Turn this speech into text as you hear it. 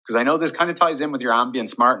Because I know this kind of ties in with your ambient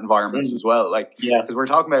smart environments as well. Like, because we're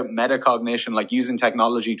talking about metacognition, like using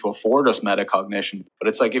technology to afford us metacognition. But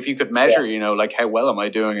it's like, if you could measure, you know, like how well am I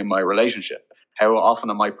doing in my relationship? How often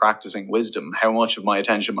am I practicing wisdom? How much of my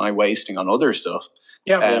attention am I wasting on other stuff?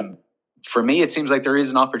 For me, it seems like there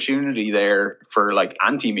is an opportunity there for like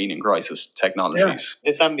anti-meaning crisis technologies.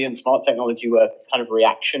 This ambient smart technology work is kind of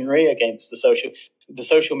reactionary against the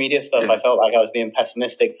social media stuff. I felt like I was being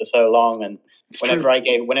pessimistic for so long, and whenever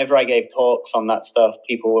I gave talks on that stuff,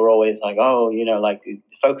 people were always like, "Oh, you know, like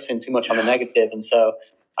focusing too much on the negative." And so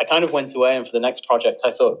I kind of went away, and for the next project,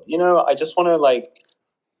 I thought, you know, I just want to like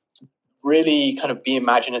really kind of be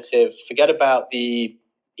imaginative, forget about the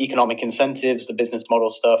economic incentives, the business model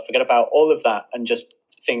stuff, forget about all of that, and just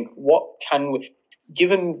think, what can we,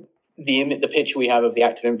 given the picture we have of the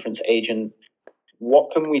active inference agent, what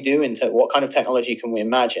can we do what kind of technology can we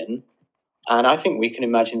imagine? And I think we can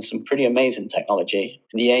imagine some pretty amazing technology.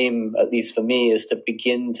 The aim, at least for me, is to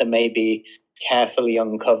begin to maybe carefully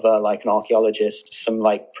uncover, like an archaeologist, some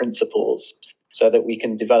like principles, so that we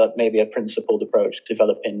can develop maybe a principled approach to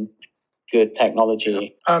developing good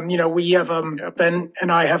technology. You know, we have, Ben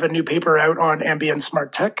and I have a new paper out on ambient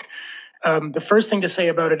smart tech. The first thing to say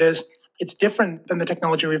about it is it's different than the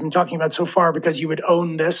technology we've been talking about so far, because you would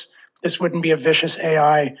own this. This wouldn't be a vicious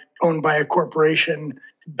AI owned by a corporation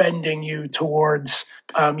bending you towards,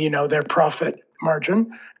 you know, their profit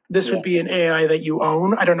margin. This would be an AI that you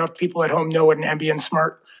own. I don't know if people at home know what an ambient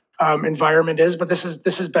smart environment is, but this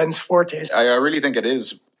is Ben's forte. I really think it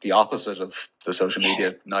is the opposite of the social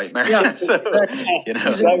media nightmare. So, you know,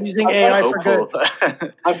 using AI for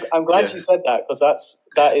good. I'm glad you said that, because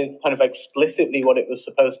that is kind of explicitly what it was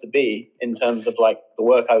supposed to be in terms of like the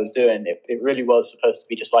work I was doing. It really was supposed to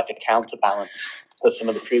be just like a counterbalance to some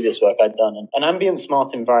of the previous work I'd done. And an ambient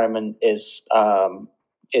smart environment is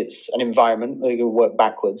it's an environment where you can work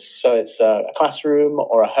backwards. So it's a classroom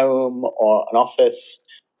or a home or an office,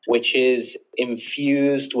 which is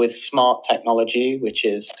infused with smart technology, which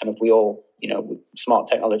is kind of, we all, you know, smart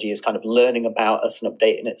technology is kind of learning about us and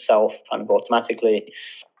updating itself kind of automatically.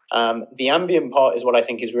 The ambient part is what I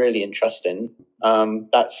think is really interesting. I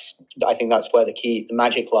think that's where the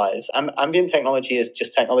magic lies. Ambient technology is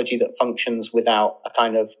just technology that functions without a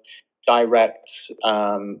kind of direct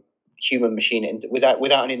human machine, without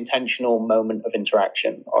an intentional moment of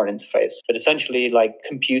interaction or an interface, but essentially like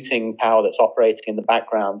computing power that's operating in the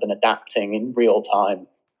background and adapting in real time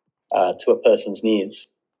to a person's needs.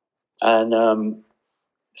 And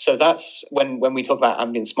so that's when we talk about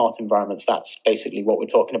ambient smart environments, that's basically what we're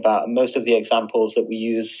talking about. And most of the examples that we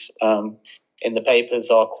use in the papers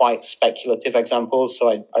are quite speculative examples. So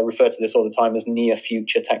I refer to this all the time as near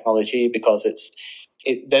future technology, because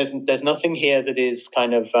there's nothing here that is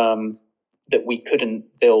kind of that we couldn't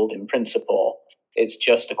build in principle. It's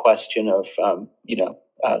just a question of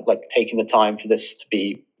like taking the time for this to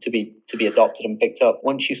be adopted and picked up.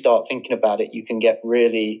 Once you start thinking about it, you can get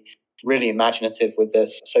really, really imaginative with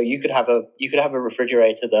this. So you could have a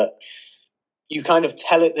refrigerator that you kind of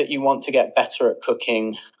tell it that you want to get better at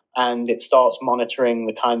cooking, and it starts monitoring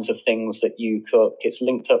the kinds of things that you cook. It's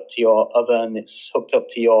linked up to your oven. It's hooked up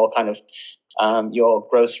to your kind of your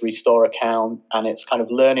grocery store account, and it's kind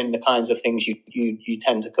of learning the kinds of things you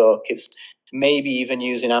tend to cook. It's maybe even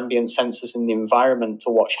using ambient sensors in the environment to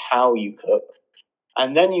watch how you cook.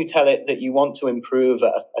 And then you tell it that you want to improve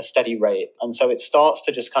at a steady rate. And so it starts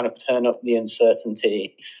to just kind of turn up the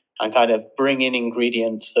uncertainty and kind of bring in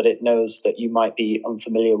ingredients that it knows that you might be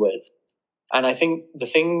unfamiliar with. And I think the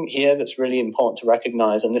thing here that's really important to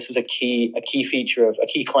recognize, and this is a key feature of a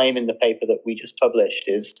key claim in the paper that we just published,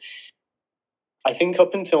 is I think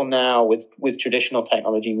up until now with traditional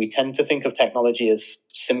technology, we tend to think of technology as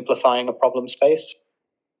simplifying a problem space.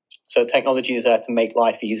 So technology is there to make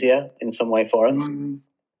life easier in some way for us. Mm-hmm.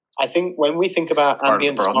 I think when we think about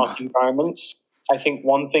ambient smart environments, I think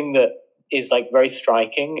one thing that is like very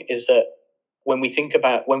striking is that when we think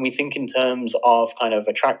in terms of kind of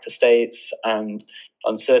attractor states and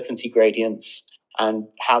uncertainty gradients and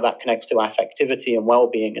how that connects to affectivity and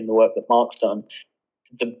well-being in the work that Mark's done,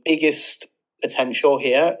 the biggest potential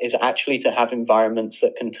here is actually to have environments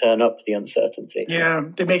that can turn up the uncertainty. Yeah,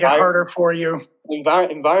 they make it harder for you.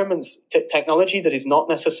 Environments, technology that is not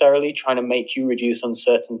necessarily trying to make you reduce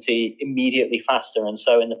uncertainty immediately faster. And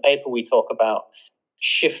so in the paper, we talk about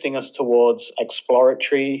shifting us towards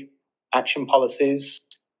exploratory action policies,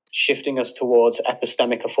 shifting us towards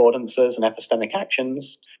epistemic affordances and epistemic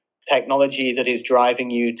actions, technology that is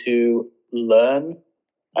driving you to learn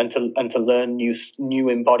and to learn new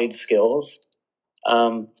embodied skills.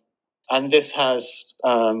 And this has,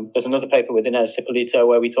 there's another paper with Inez Hipólito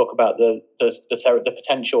where we talk about the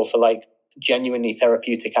potential for like genuinely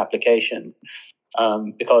therapeutic application.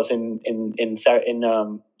 Because in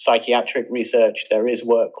psychiatric research, there is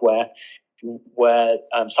work where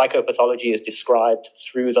psychopathology is described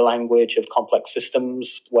through the language of complex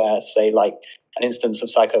systems, where, say, like an instance of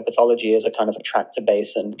psychopathology is a kind of attractor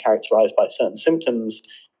basin characterized by certain symptoms.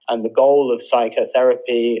 And the goal of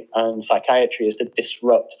psychotherapy and psychiatry is to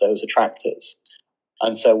disrupt those attractors.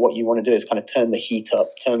 And so what you want to do is kind of turn the heat up,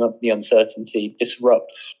 turn up the uncertainty,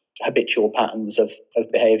 disrupt habitual patterns of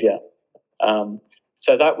behavior.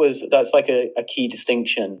 So that's like a key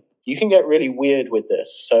distinction. You can get really weird with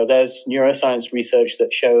this. So there's neuroscience research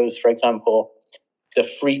that shows, for example, the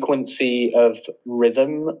frequency of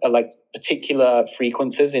rhythm, like particular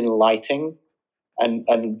frequencies in lighting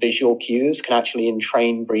and visual cues can actually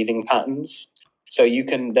entrain breathing patterns. So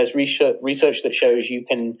there's research that shows you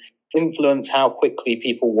can influence how quickly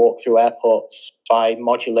people walk through airports by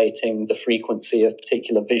modulating the frequency of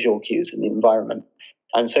particular visual cues in the environment.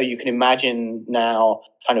 And so you can imagine now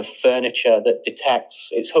kind of furniture that detects,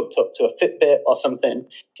 it's hooked up to a Fitbit or something,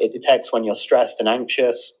 it detects when you're stressed and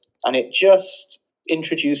anxious, and it just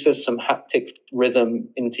introduces some haptic rhythm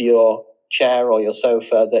into your chair or your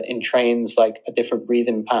sofa that entrains like a different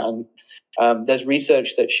breathing pattern. There's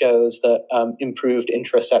research that shows that improved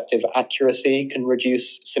interoceptive accuracy can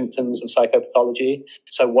reduce symptoms of psychopathology.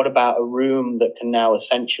 So what about a room that can now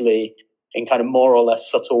essentially, in kind of more or less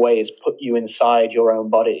subtle ways, put you inside your own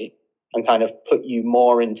body and kind of put you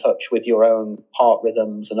more in touch with your own heart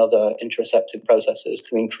rhythms and other interoceptive processes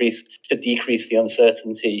to decrease the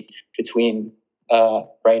uncertainty between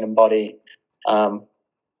brain and body.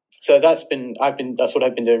 So that's what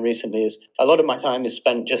I've been doing recently. Is a lot of my time is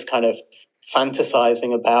spent just kind of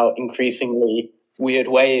fantasizing about increasingly weird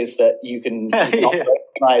ways that you can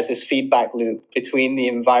optimize this feedback loop between the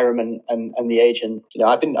environment and the agent. You know,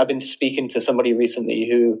 I've been speaking to somebody recently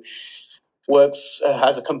who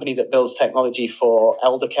has a company that builds technology for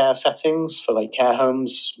elder care settings, for like care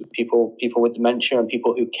homes, people with dementia and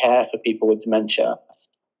people who care for people with dementia.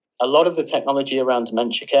 A lot of the technology around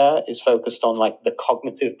dementia care is focused on like the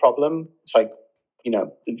cognitive problem. It's like, you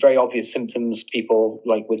know, the very obvious symptoms, people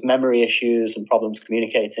like with memory issues and problems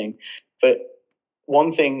communicating. But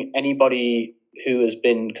one thing anybody who has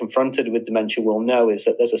been confronted with dementia will know is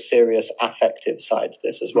that there's a serious affective side to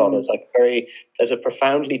this as well. Mm. There's a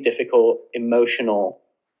profoundly difficult emotional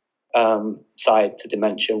side to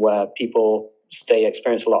dementia where they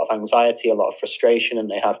experience a lot of anxiety, a lot of frustration,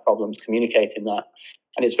 and they have problems communicating that.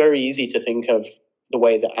 And it's very easy to think of the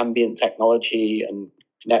way that ambient technology and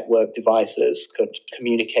network devices could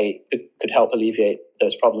help alleviate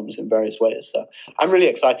those problems in various ways. So I'm really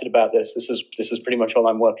excited about this. This is pretty much all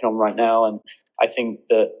I'm working on right now. And I think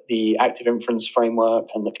that the active inference framework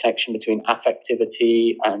and the connection between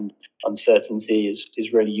affectivity and uncertainty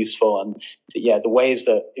is really useful. And the ways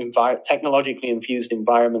that technologically infused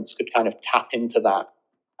environments could kind of tap into that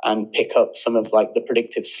and pick up some of like the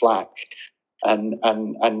predictive slack and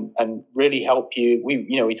really help you.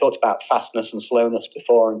 We talked about fastness and slowness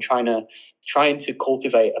before, and trying to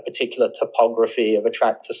cultivate a particular topography of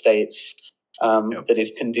attractor states that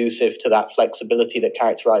is conducive to that flexibility that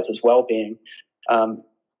characterizes well-being.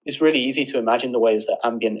 It's really easy to imagine the ways that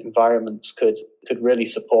ambient environments could really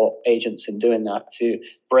support agents in doing that, to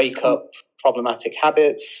break up problematic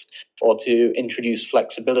habits or to introduce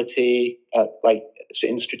flexibility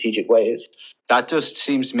in strategic ways. That just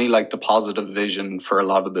seems to me like the positive vision for a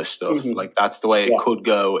lot of this stuff. Mm-hmm. Like that's the way it could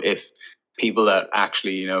go if people that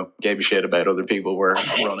actually, gave a shit about other people were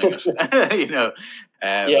running it,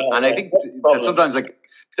 And I think that sometimes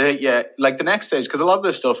the next stage, because a lot of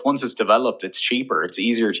this stuff, once it's developed, it's cheaper, it's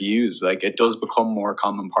easier to use. Like it does become more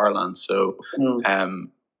common parlance. So,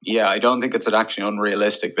 I don't think it's an actually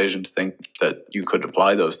unrealistic vision to think that you could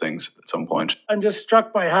apply those things at some point. I'm just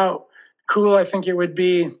struck by how cool I think it would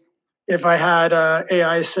be if I had an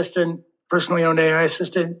AI assistant, personally owned AI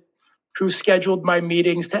assistant, who scheduled my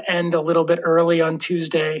meetings to end a little bit early on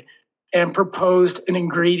Tuesday and proposed an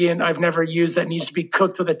ingredient I've never used that needs to be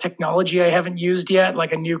cooked with a technology I haven't used yet,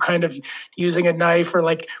 like a new kind of using a knife or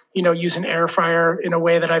use an air fryer in a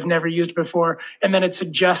way that I've never used before. And then it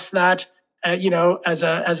suggests that, as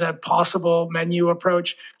a possible menu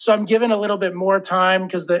approach. So I'm given a little bit more time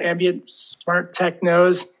because the ambient smart tech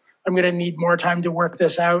knows I'm going to need more time to work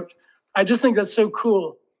this out. I just think that's so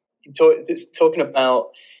cool. It's talking about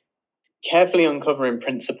carefully uncovering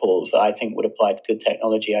principles that I think would apply to good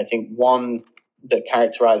technology. I think one that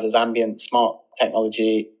characterizes ambient smart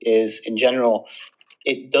technology is, in general,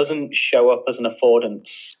 it doesn't show up as an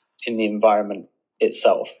affordance in the environment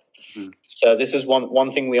itself. So this is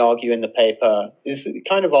one thing we argue in the paper. This is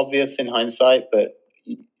kind of obvious in hindsight, but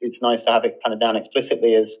it's nice to have it kind of down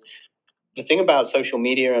explicitly. Is the thing about social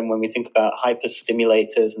media and when we think about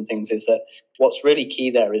hyperstimulators and things is that what's really key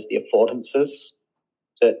there is the affordances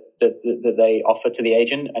that they offer to the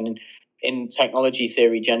agent. And in technology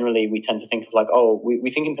theory, generally, we tend to think of like,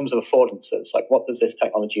 we think in terms of affordances, like what does this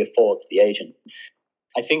technology afford to the agent?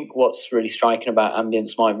 I think what's really striking about ambient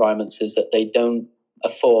smart environments is that they don't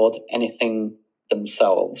afford anything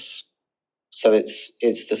themselves. So it's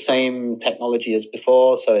the same technology as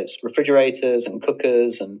before. So it's refrigerators and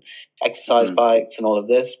cookers and exercise bikes and all of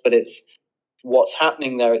this, but it's what's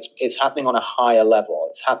happening there. It's happening on a higher level.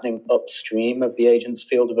 It's happening upstream of the agent's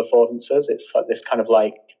field of affordances. It's like this kind of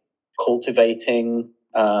like cultivating,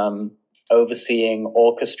 overseeing,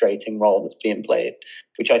 orchestrating role that's being played,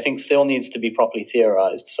 which I think still needs to be properly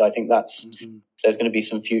theorized. So I think that's there's going to be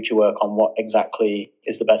some future work on what exactly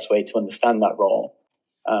is the best way to understand that role.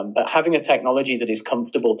 But having a technology that is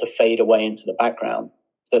comfortable to fade away into the background,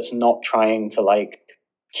 that's not trying to like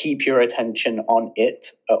keep your attention on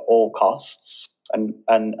it at all costs and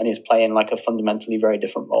is playing like a fundamentally very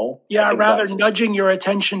different role. Yeah, rather nudging your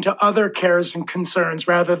attention to other cares and concerns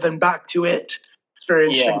rather than back to it. It's very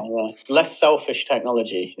interesting. Yeah. Less selfish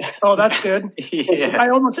technology. Oh, that's good. Yeah. I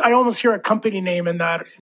almost hear a company name in that.